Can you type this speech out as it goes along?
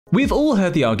We've all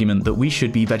heard the argument that we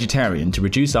should be vegetarian to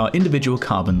reduce our individual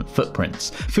carbon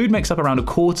footprints. Food makes up around a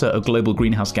quarter of global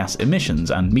greenhouse gas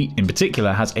emissions, and meat in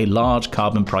particular has a large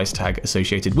carbon price tag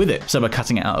associated with it. So by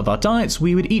cutting it out of our diets,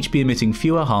 we would each be emitting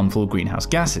fewer harmful greenhouse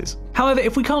gases. However,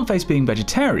 if we can't face being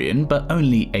vegetarian, but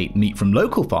only ate meat from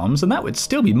local farms, then that would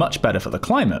still be much better for the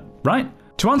climate, right?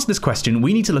 To answer this question,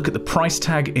 we need to look at the price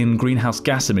tag in greenhouse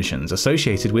gas emissions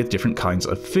associated with different kinds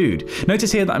of food.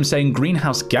 Notice here that I'm saying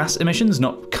greenhouse gas emissions,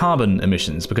 not carbon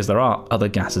emissions, because there are other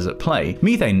gases at play.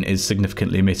 Methane is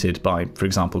significantly emitted by, for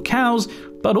example, cows,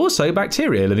 but also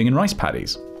bacteria living in rice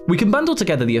paddies. We can bundle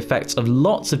together the effects of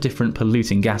lots of different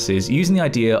polluting gases using the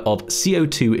idea of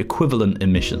CO2 equivalent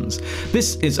emissions.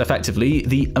 This is effectively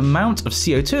the amount of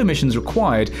CO2 emissions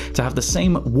required to have the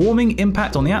same warming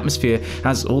impact on the atmosphere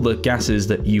as all the gases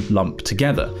that you lump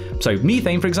together. So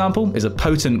methane, for example, is a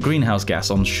potent greenhouse gas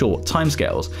on short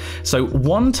timescales. So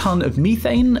 1 ton of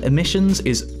methane emissions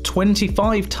is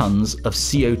 25 tons of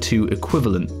CO2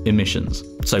 equivalent emissions.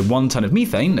 So 1 ton of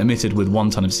methane emitted with 1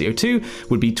 ton of CO2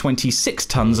 would be 26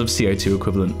 tons of CO2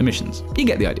 equivalent emissions. You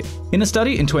get the idea. In a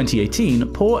study in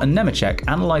 2018, Poor and Nemecek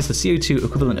analysed the CO2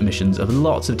 equivalent emissions of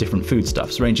lots of different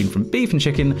foodstuffs, ranging from beef and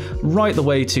chicken right the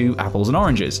way to apples and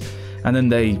oranges. And then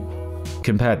they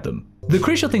compared them. The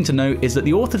crucial thing to note is that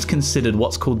the authors considered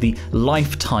what's called the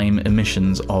lifetime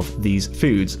emissions of these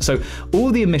foods. So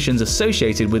all the emissions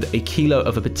associated with a kilo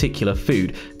of a particular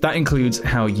food. That includes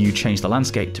how you change the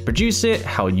landscape to produce it,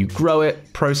 how you grow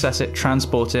it, process it,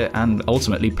 transport it, and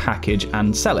ultimately package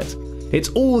and sell it. It's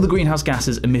all the greenhouse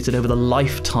gases emitted over the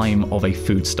lifetime of a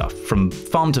foodstuff, from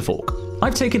farm to fork.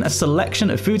 I've taken a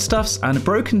selection of foodstuffs and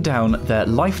broken down their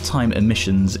lifetime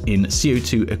emissions in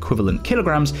CO2 equivalent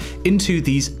kilograms into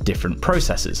these different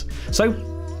processes. So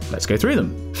let's go through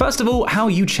them. First of all, how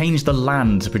you change the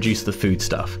land to produce the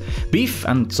foodstuff. Beef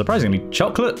and, surprisingly,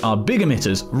 chocolate are big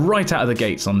emitters right out of the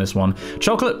gates on this one.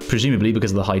 Chocolate, presumably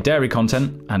because of the high dairy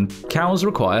content, and cows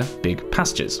require big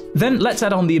pastures. Then let's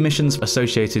add on the emissions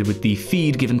associated with the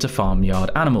feed given to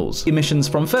farmyard animals. Emissions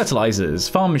from fertilizers,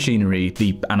 farm machinery,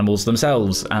 the animals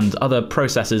themselves, and other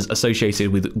processes associated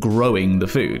with growing the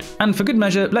food. And for good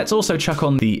measure, let's also chuck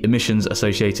on the emissions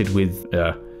associated with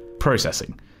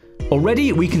processing.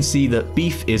 Already we can see that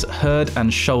beef is head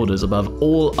and shoulders above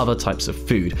all other types of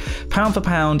food. Pound for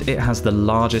pound, it has the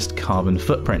largest carbon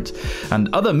footprint.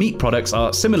 And other meat products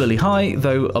are similarly high,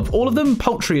 though of all of them,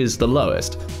 poultry is the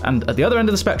lowest. And at the other end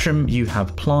of the spectrum, you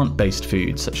have plant-based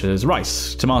foods such as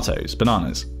rice, tomatoes,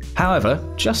 bananas. However,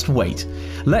 just wait.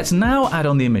 Let's now add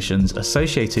on the emissions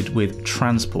associated with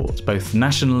transport, both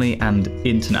nationally and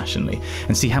internationally,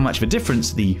 and see how much of a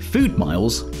difference the food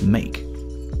miles make.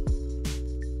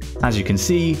 As you can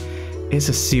see, it's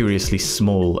a seriously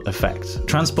small effect.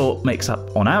 Transport makes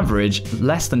up, on average,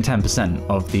 less than 10%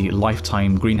 of the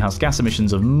lifetime greenhouse gas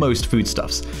emissions of most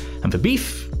foodstuffs. And for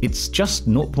beef, it's just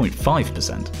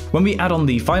 0.5%. When we add on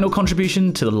the final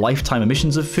contribution to the lifetime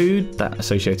emissions of food, that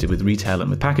associated with retail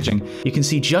and with packaging, you can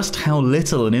see just how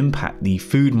little an impact the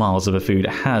food miles of a food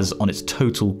has on its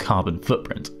total carbon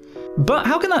footprint. But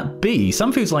how can that be?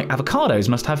 Some foods like avocados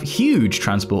must have huge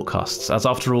transport costs, as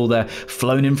after all they're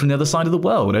flown in from the other side of the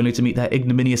world only to meet their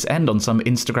ignominious end on some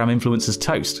Instagram influencer's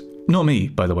toast. Not me,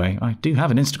 by the way. I do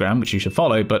have an Instagram, which you should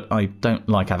follow, but I don't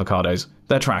like avocados.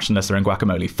 They're trash unless they're in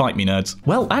guacamole. Fight me, nerds.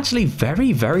 Well, actually,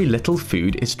 very, very little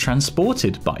food is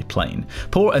transported by plane.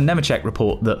 Poor and Nemecek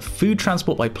report that food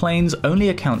transport by planes only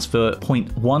accounts for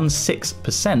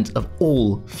 0.16% of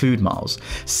all food miles.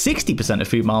 60% of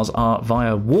food miles are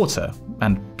via water,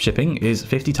 and shipping is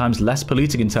 50 times less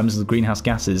polluting in terms of the greenhouse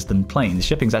gases than planes.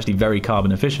 Shipping is actually very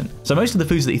carbon efficient. So most of the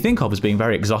foods that you think of as being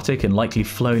very exotic and likely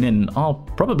flown in are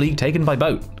probably taken by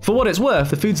boat. For what it's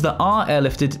worth, the foods that are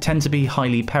airlifted tend to be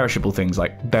highly perishable things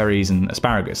like berries and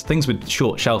asparagus, things with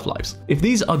short shelf lives. If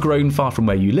these are grown far from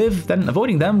where you live, then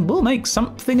avoiding them will make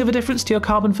something of a difference to your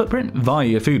carbon footprint via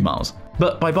your food miles.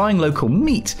 But by buying local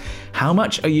meat, how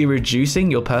much are you reducing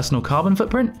your personal carbon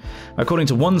footprint? According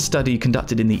to one study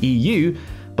conducted in the EU,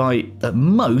 by at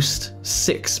most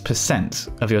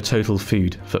 6% of your total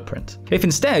food footprint. If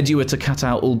instead you were to cut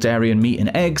out all dairy and meat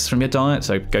and eggs from your diet,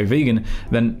 so go vegan,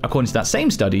 then according to that same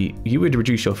study, you would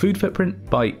reduce your food footprint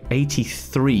by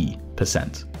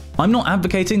 83%. I'm not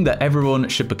advocating that everyone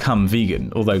should become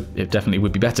vegan, although it definitely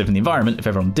would be better for the environment if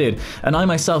everyone did, and I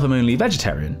myself am only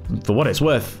vegetarian. For what it's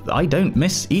worth, I don't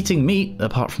miss eating meat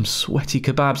apart from sweaty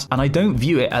kebabs, and I don't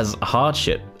view it as a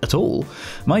hardship at all.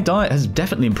 My diet has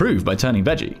definitely improved by turning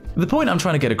veggie. The point I'm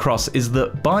trying to get across is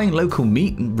that buying local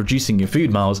meat and reducing your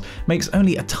food miles makes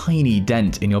only a tiny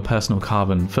dent in your personal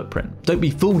carbon footprint. Don't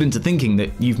be fooled into thinking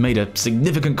that you've made a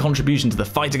significant contribution to the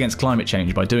fight against climate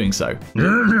change by doing so.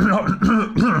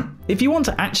 If you want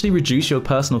to actually reduce your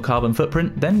personal carbon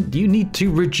footprint, then you need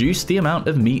to reduce the amount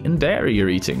of meat and dairy you're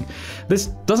eating. This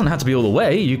doesn't have to be all the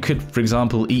way. You could, for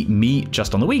example, eat meat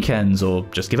just on the weekends, or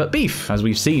just give up beef. As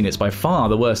we've seen, it's by far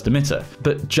the worst emitter.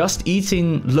 But just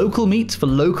eating local meat for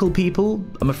local people,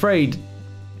 I'm afraid,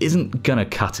 isn't gonna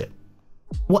cut it.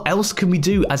 What else can we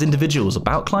do as individuals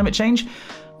about climate change?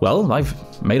 Well, I've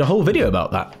made a whole video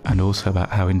about that. And also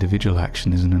about how individual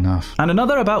action isn't enough. And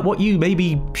another about what you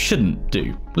maybe shouldn't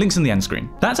do. Links in the end screen.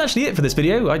 That's actually it for this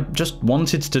video. I just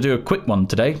wanted to do a quick one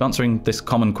today, answering this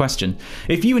common question.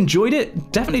 If you enjoyed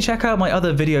it, definitely check out my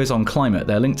other videos on climate.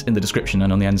 They're linked in the description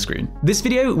and on the end screen. This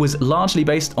video was largely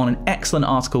based on an excellent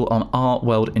article on Our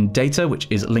World in Data, which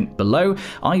is linked below.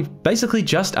 I basically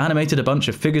just animated a bunch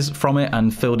of figures from it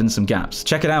and filled in some gaps.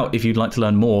 Check it out if you'd like to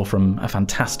learn more from a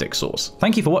fantastic source.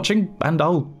 Thank you for watching, and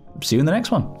I'll see you in the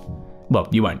next one. Well,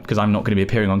 you won't, because I'm not going to be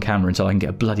appearing on camera until I can get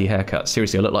a bloody haircut.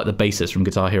 Seriously, I look like the bassist from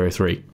Guitar Hero 3.